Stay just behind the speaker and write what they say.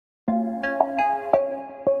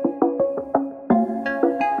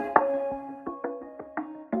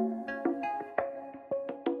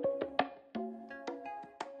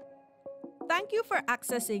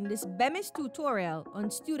accessing this BEMIS tutorial on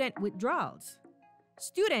student withdrawals.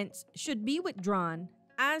 Students should be withdrawn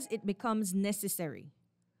as it becomes necessary.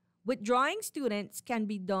 Withdrawing students can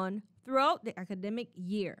be done throughout the academic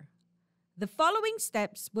year. The following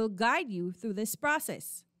steps will guide you through this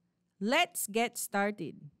process. Let's get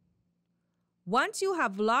started. Once you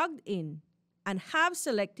have logged in and have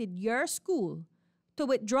selected your school, to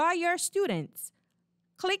withdraw your students,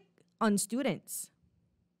 click on Students.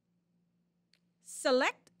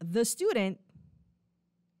 Select the student,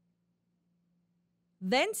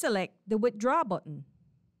 then select the Withdraw button.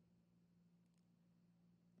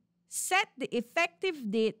 Set the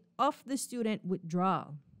effective date of the student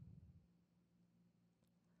withdrawal.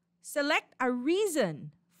 Select a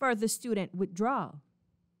reason for the student withdrawal.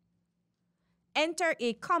 Enter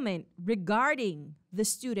a comment regarding the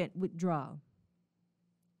student withdrawal.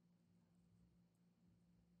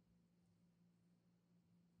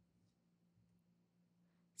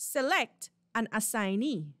 Select an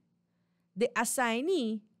assignee. The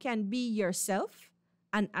assignee can be yourself,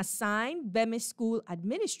 an assigned BEMIS school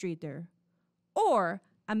administrator, or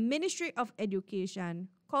a Ministry of Education,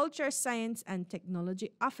 Culture, Science, and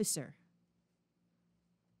Technology officer.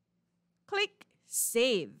 Click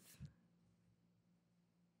Save.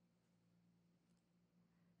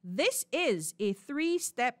 This is a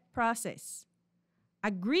 3-step process.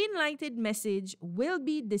 A green-lighted message will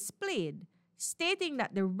be displayed stating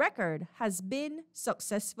that the record has been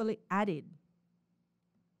successfully added.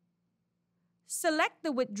 Select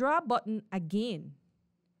the Withdraw button again.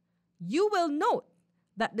 You will note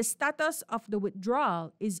that the status of the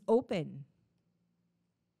withdrawal is open.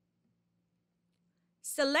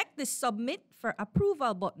 Select the Submit for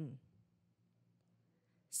Approval button.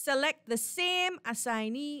 Select the same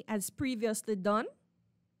assignee as previously done.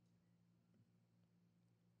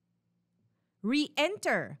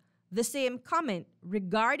 Re-enter the same comment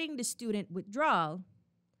regarding the student withdrawal.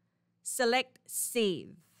 Select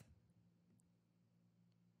Save.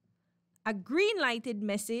 A green-lighted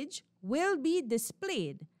message will be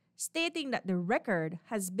displayed stating that the record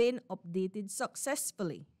has been updated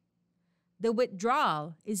successfully. The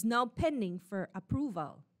withdrawal is now pending for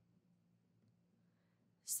approval.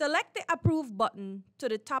 Select the Approve button to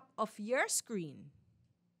the top of your screen.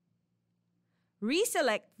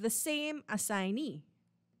 Reselect the same assignee.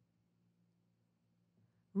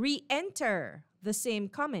 Re-enter the same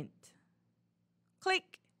comment.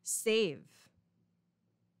 Click Save.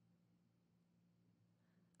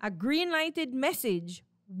 A green-lighted message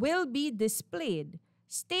will be displayed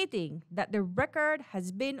stating that the record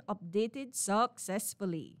has been updated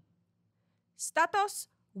successfully. Status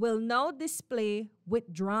will now display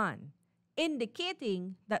Withdrawn,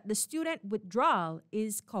 indicating that the student withdrawal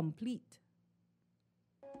is complete.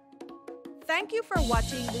 Thank you for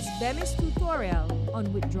watching this BEMIS tutorial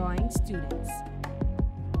on withdrawing students.